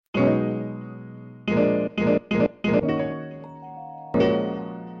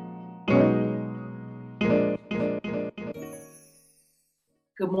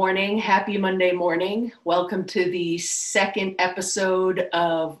Good morning. Happy Monday morning. Welcome to the second episode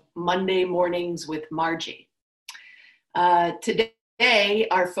of Monday Mornings with Margie. Today,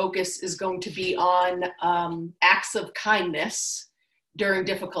 our focus is going to be on acts of kindness during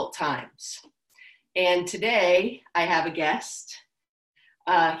difficult times. And today, I have a guest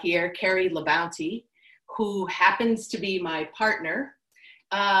here, Carrie LaBounty, who happens to be my partner,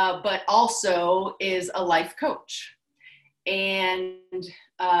 but also is a life coach. And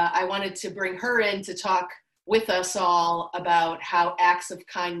I wanted to bring her in to talk with us all about how acts of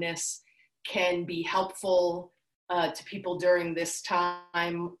kindness can be helpful to people during this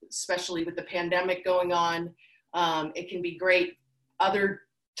time, especially with the pandemic going on. It can be great other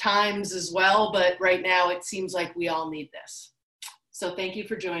times as well, but right now it seems like we all need this. So thank you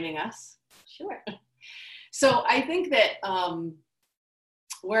for joining us. Sure. So I think that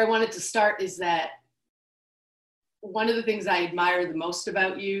where I wanted to start is that one of the things I admire the most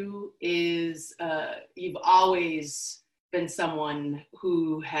about you is you've always been someone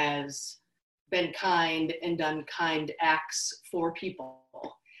who has been kind and done kind acts for people.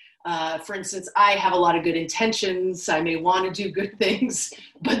 For instance, I have a lot of good intentions. I may want to do good things,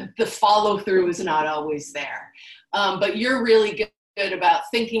 but the follow through is not always there. But you're really good about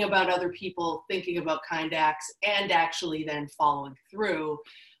thinking about other people, thinking about kind acts, and actually then following through.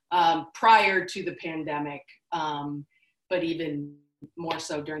 Prior to the pandemic, but even more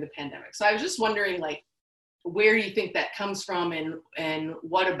so during the pandemic. So I was just wondering, like, where do you think that comes from, and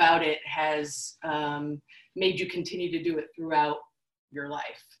what about it has made you continue to do it throughout your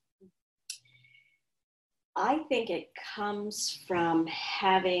life? I think it comes from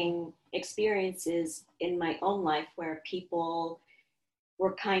having experiences in my own life where people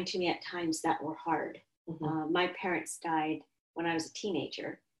were kind to me at times that were hard. Mm-hmm. My parents died when I was a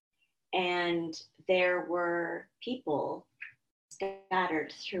teenager. And there were people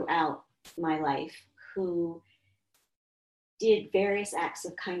scattered throughout my life who did various acts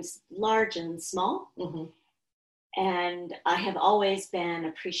of kindness, large and small. Mm-hmm. And I have always been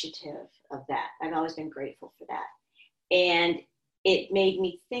appreciative of that. I've always been grateful for that. And it made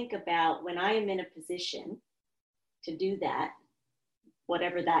me think about when I am in a position to do that,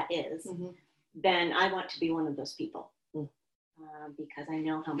 whatever that is, mm-hmm. then I want to be one of those people. Because I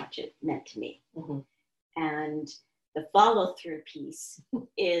know how much it meant to me. Mm-hmm. And the follow-through piece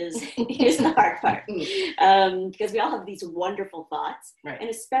is the hard part. Because we all have these wonderful thoughts. Right. And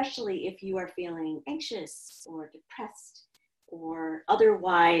especially if you are feeling anxious or depressed or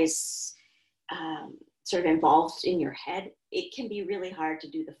otherwise sort of involved in your head, it can be really hard to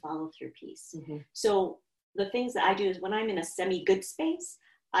do the follow-through piece. Mm-hmm. So the things that I do is when I'm in a semi-good space,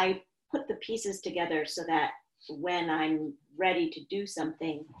 I put the pieces together so that when I'm ready to do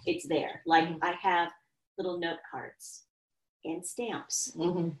something, it's there. Like mm-hmm. I have little note cards and stamps.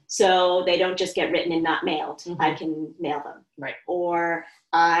 Mm-hmm. So they don't just get written and not mailed. Mm-hmm. I can mail them. Right. Or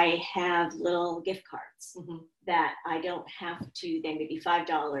I have little gift cards mm-hmm. that I don't have to, they may be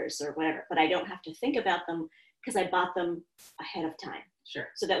 $5 or whatever, but I don't have to think about them because I bought them ahead of time. Sure.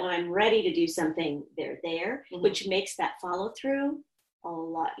 So that when I'm ready to do something, they're there, mm-hmm. which makes that follow through a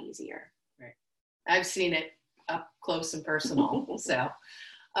lot easier. Right. I've seen it up close and personal.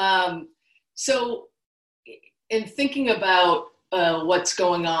 So in thinking about what's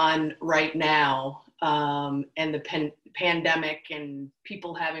going on right now and the pandemic and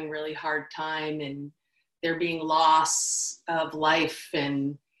people having really hard time and there being loss of life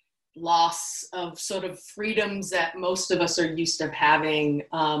and loss of sort of freedoms that most of us are used to having,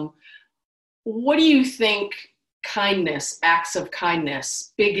 what do you think kindness, acts of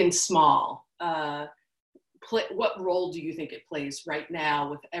kindness, big and small, what role do you think it plays right now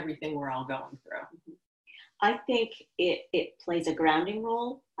with everything we're all going through? I think it plays a grounding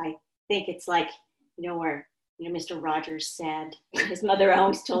role. I think it's like, where, Mr. Rogers said, his mother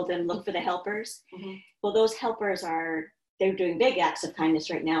always told him, look for the helpers. Mm-hmm. Well, those helpers they're doing big acts of kindness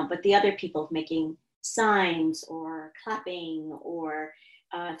right now, but the other people making signs or clapping or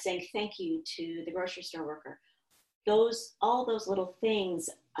saying thank you to the grocery store worker. All those little things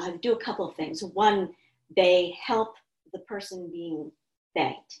do a couple of things. One, they help the person being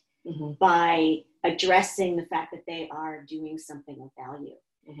thanked mm-hmm. by addressing the fact that they are doing something of value.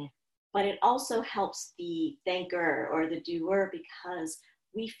 Mm-hmm. But it also helps the thanker or the doer because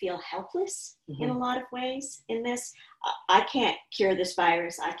we feel helpless mm-hmm. in a lot of ways in this. I can't cure this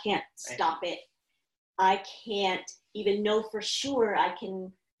virus. I can't stop it. I can't even know for sure I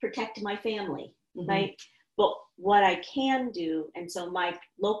can protect my family, mm-hmm. right? But what I can do, and so my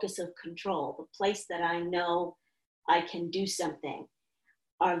locus of control, the place that I know I can do something,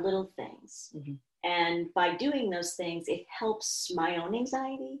 are little things. Mm-hmm. And by doing those things, it helps my own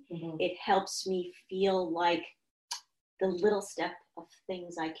anxiety. It helps me feel like the little step of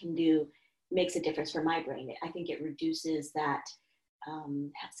things I can do makes a difference for my brain. I think it reduces that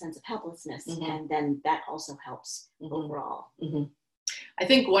sense of helplessness, and then that also helps overall. I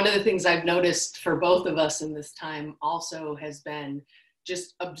think one of the things I've noticed for both of us in this time also has been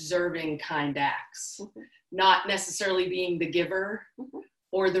just observing kind acts, not necessarily being the giver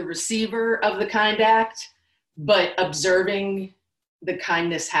or the receiver of the kind act, but observing the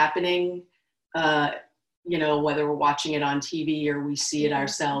kindness happening, whether we're watching it on TV or we see it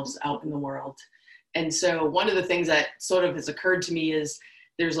ourselves out in the world. And so one of the things that sort of has occurred to me is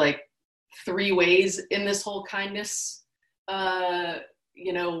there's like 3 ways in this whole kindness,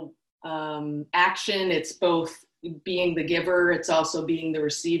 action. It's both being the giver, it's also being the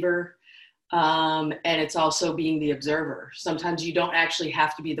receiver, and it's also being the observer. Sometimes you don't actually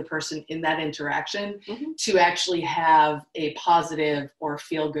have to be the person in that interaction to actually have a positive or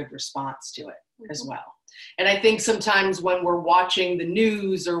feel-good response to it as well. And I think sometimes when we're watching the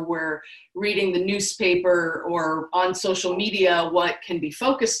news or we're reading the newspaper or on social media, what can be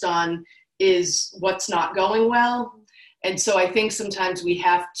focused on is what's not going well. And so I think sometimes we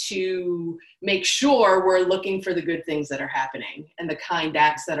have to make sure we're looking for the good things that are happening and the kind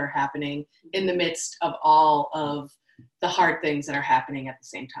acts that are happening in the midst of all of the hard things that are happening at the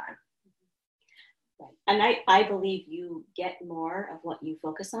same time. Right. And I believe you get more of what you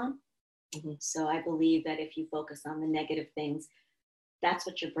focus on. So I believe that if you focus on the negative things, that's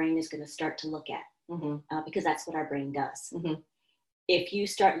what your brain is going to start to look at, because that's what our brain does. If you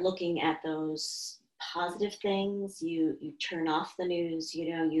start looking at those positive things, you turn off the news,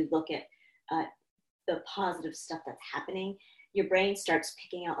 you look at the positive stuff that's happening, your brain starts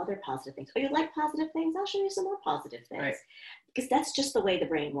picking out other positive things. Oh, you like positive things? I'll show you some more positive things. Right. Because that's just the way the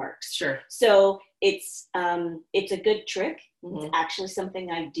brain works. Sure. So it's a good trick. It's actually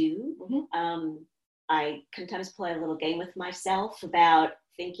something I do. I sometimes play a little game with myself about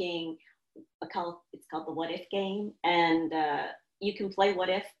thinking. It's called the what if game, and you can play what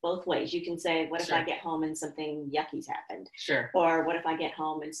if both ways. You can say, what if I get home and something yucky's happened? Sure. Or what if I get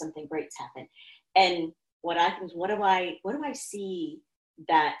home and something great's happened? And what do I see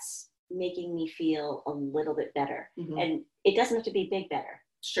that's making me feel a little bit better? And it doesn't have to be big better.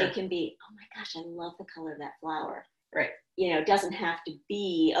 Sure. It can be, oh my gosh, I love the color of that flower. Right. It doesn't have to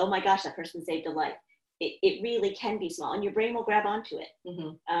be, oh my gosh, that person saved a life. It really can be small, and your brain will grab onto it.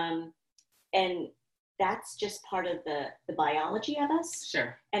 And that's just part of the biology of us.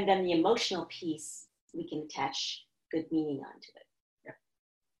 Sure. And then the emotional piece, we can attach good meaning onto it.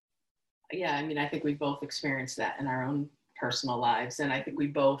 Yeah, I mean, I think we both experienced that in our own personal lives. And I think we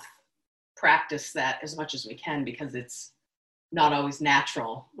both practice that as much as we can, because it's not always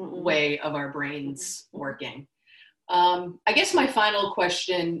natural way of our brains working. I guess my final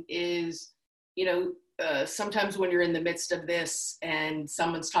question is, sometimes when you're in the midst of this and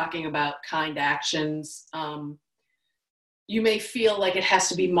someone's talking about kind actions, you may feel like it has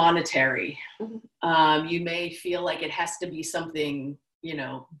to be monetary. You may feel like it has to be something,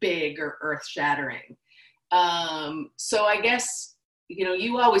 big or earth-shattering. So I guess,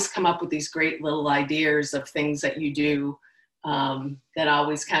 you always come up with these great little ideas of things that you do that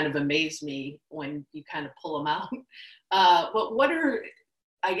always kind of amaze me when you kind of pull them out. But what are,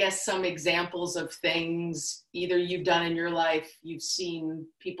 I guess, some examples of things either you've done in your life, you've seen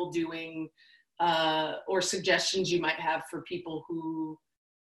people doing, or suggestions you might have for people who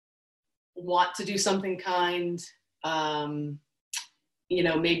want to do something kind?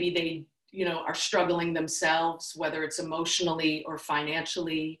 Maybe they, are struggling themselves, whether it's emotionally or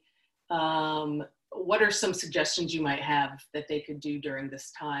financially. What are some suggestions you might have that they could do during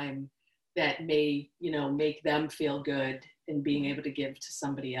this time that may, make them feel good in being able to give to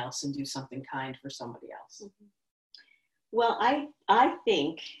somebody else and do something kind for somebody else? Well, I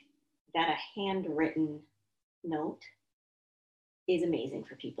think that a handwritten note is amazing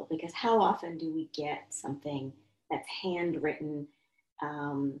for people, because how often do we get something that's handwritten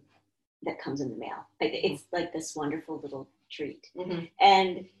that comes in the mail? It's like this wonderful little treat.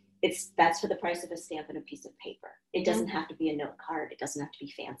 And that's for the price of a stamp and a piece of paper. It doesn't have to be a note card. It doesn't have to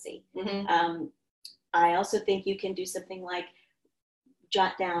be fancy. I also think you can do something like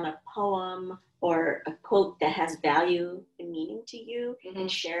jot down a poem or a quote that has value and meaning to you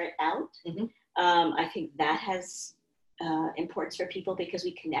and share it out. I think that has importance for people, because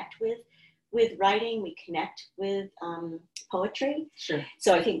we connect with writing, we connect with poetry. Sure.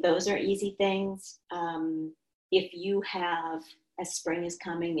 So I think those are easy things. If you have, as spring is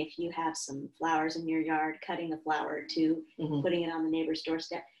coming, if you have some flowers in your yard, cutting a flower or two, putting it on the neighbor's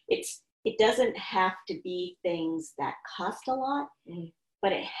doorstep, it doesn't have to be things that cost a lot, Mm-hmm.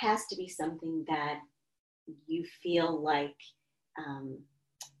 but it has to be something that you feel like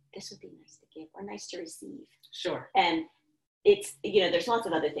this would be nice to give or nice to receive. Sure. And it's, there's lots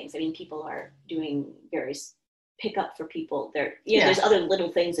of other things. I mean, people are doing various pickup for people. There's other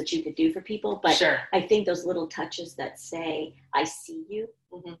little things that you could do for people, but sure. I think those little touches that say, I see you,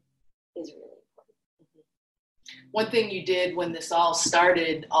 mm-hmm. is really important. Mm-hmm. One thing you did when this all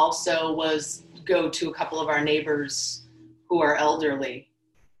started also was go to a couple of our neighbors who are elderly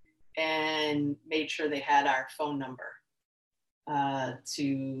and made sure they had our phone number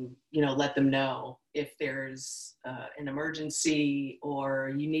to, let them know if there's an emergency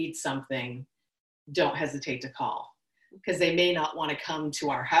or you need something, don't hesitate to call, because they may not want to come to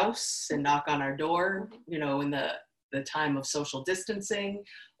our house and knock on our door, in the time of social distancing,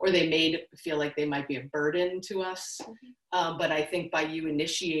 or they may feel like they might be a burden to us. But I think by you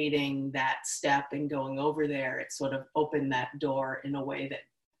initiating that step and going over there, it sort of opened that door in a way that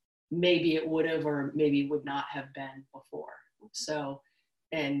maybe it would have or maybe would not have been before. So,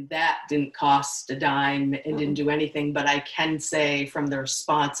 and that didn't cost a dime and didn't do anything, but I can say from the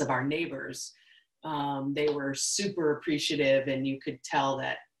response of our neighbors, they were super appreciative, and you could tell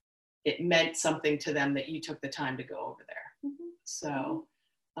that it meant something to them that you took the time to go over there. So,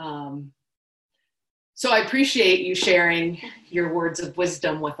 so I appreciate you sharing your words of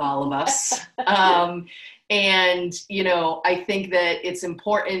wisdom with all of us. And, I think that it's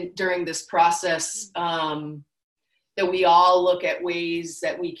important during this process that we all look at ways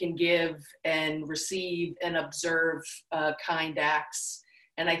that we can give and receive and observe kind acts.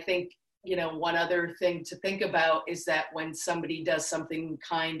 And I think, one other thing to think about is that when somebody does something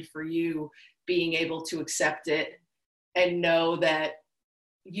kind for you, being able to accept it and know that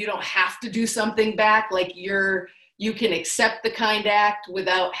you don't have to do something back. Like you can accept the kind act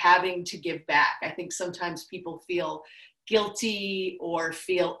without having to give back. I think sometimes people feel guilty or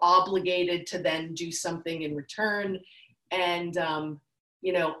feel obligated to then do something in return. And,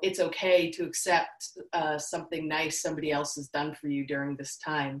 it's okay to accept something nice somebody else has done for you during this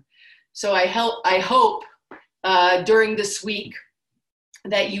time. So I hope during this week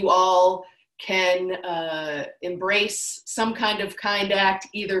that you all can embrace some kind of kind act,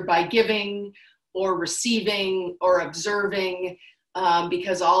 either by giving or receiving or observing,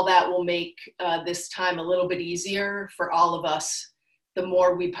 because all that will make this time a little bit easier for all of us the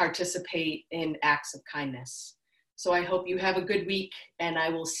more we participate in acts of kindness. So I hope you have a good week, and I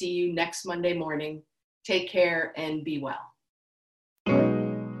will see you next Monday morning. Take care and be well.